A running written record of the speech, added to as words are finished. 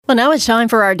Well, now it's time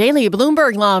for our daily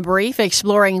Bloomberg Law Brief,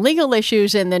 exploring legal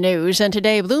issues in the news. And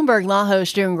today, Bloomberg Law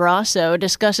host June Grosso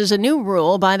discusses a new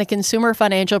rule by the Consumer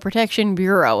Financial Protection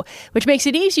Bureau, which makes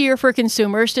it easier for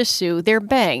consumers to sue their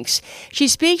banks. She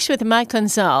speaks with Mike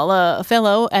Gonzal, a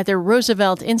fellow at the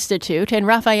Roosevelt Institute, and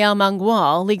Rafael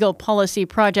Mangual, legal policy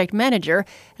project manager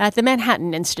at the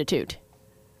Manhattan Institute.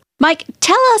 Mike,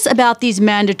 tell us about these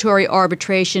mandatory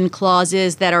arbitration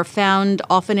clauses that are found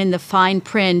often in the fine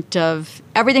print of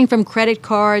everything from credit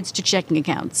cards to checking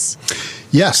accounts.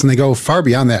 Yes, and they go far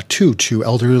beyond that, too, to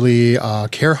elderly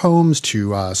care homes,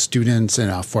 to students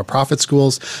in for-profit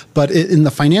schools. But in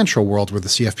the financial world where the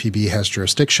CFPB has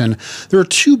jurisdiction, there are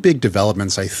two big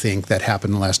developments, I think, that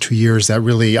happened in the last 2 years that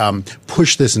really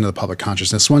pushed this into the public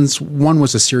consciousness. One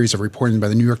was a series of reporting by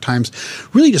the New York Times,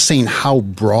 really just saying how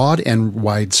broad and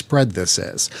widespread this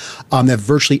is. That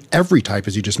virtually every type,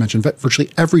 as you just mentioned, virtually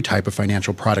every type of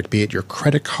financial product, be it your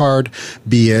credit card,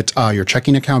 be it your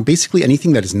checking account, basically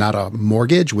anything that is not a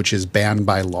mortgage, which is banned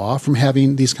by law from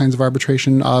having these kinds of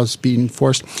arbitration being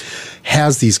enforced,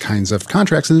 has these kinds of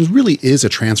contracts. And there really is a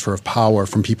transfer of power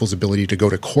from people's ability to go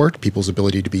to court, people's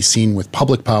ability to be seen with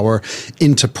public power,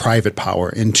 into private power,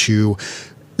 into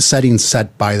settings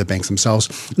set by the banks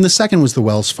themselves. And the second was the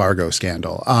Wells Fargo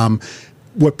scandal.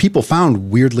 What people found,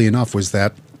 weirdly enough, was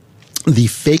that the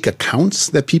fake accounts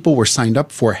that people were signed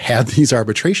up for had these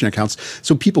arbitration accounts,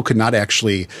 so people could not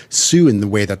actually sue in the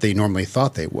way that they normally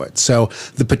thought they would. So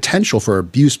the potential for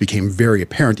abuse became very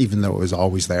apparent, even though it was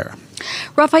always there.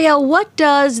 Rafael, what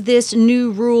does this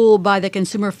new rule by the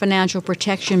Consumer Financial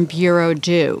Protection Bureau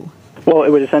do? Well,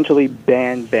 it would essentially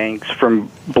ban banks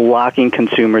from blocking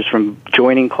consumers from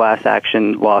joining class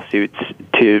action lawsuits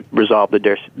to resolve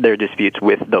their disputes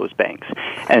with those banks.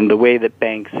 And the way that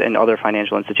banks and other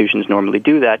financial institutions normally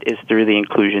do that is through the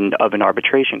inclusion of an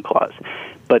arbitration clause.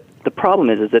 But the problem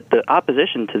is that the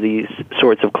opposition to these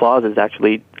sorts of clauses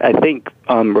actually, I think,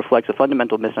 reflects a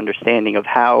fundamental misunderstanding of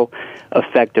how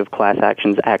effective class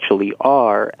actions actually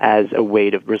are as a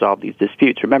way to resolve these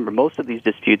disputes. Remember, most of these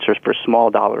disputes are for small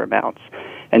dollar amounts.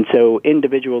 And so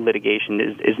individual litigation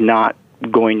is not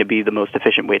going to be the most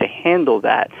efficient way to handle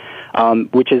that,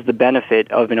 which is the benefit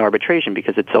of an arbitration,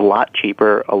 because it's a lot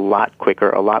cheaper, a lot quicker,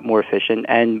 a lot more efficient,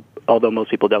 and although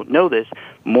most people don't know this,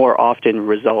 more often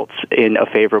results in a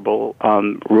favorable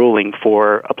ruling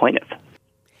for a plaintiff.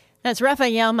 That's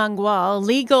Rafael Mangual,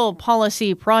 legal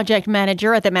policy project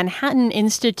manager at the Manhattan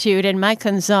Institute, and Mike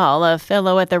Gonzal, a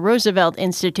fellow at the Roosevelt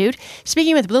Institute,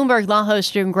 speaking with Bloomberg Law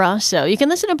host June Grosso. You can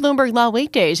listen to Bloomberg Law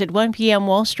weekdays at 1 p.m.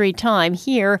 Wall Street time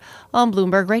here on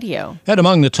Bloomberg Radio. And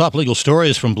among the top legal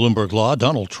stories from Bloomberg Law,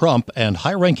 Donald Trump and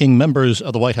high-ranking members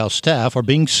of the White House staff are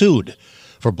being sued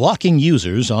for blocking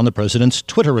users on the president's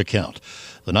Twitter account.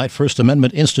 The Knight First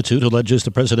Amendment Institute alleges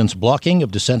the president's blocking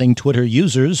of dissenting Twitter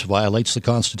users violates the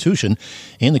Constitution.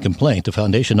 In the complaint, the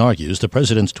foundation argues the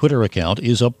president's Twitter account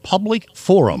is a public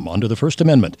forum under the First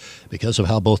Amendment because of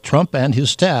how both Trump and his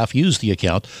staff use the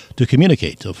account to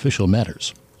communicate official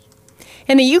matters.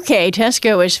 In the UK,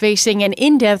 Tesco is facing an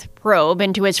in-depth probe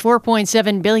into its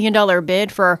 $4.7 billion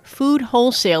bid for food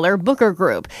wholesaler Booker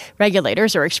Group.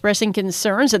 Regulators are expressing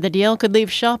concerns that the deal could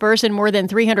leave shoppers in more than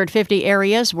 350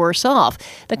 areas worse off.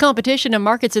 The Competition and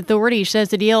Markets Authority says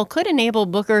the deal could enable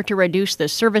Booker to reduce the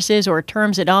services or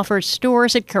terms it offers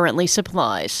stores it currently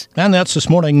supplies. And that's this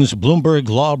morning's Bloomberg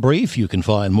Law Brief. You can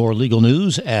find more legal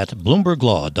news at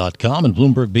BloombergLaw.com and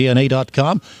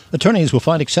BloombergBNA.com. Attorneys will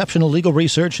find exceptional legal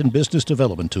research and business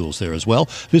development tools there as well.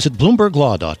 Visit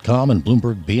BloombergLaw.com and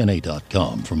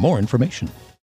BloombergBNA.com for more information.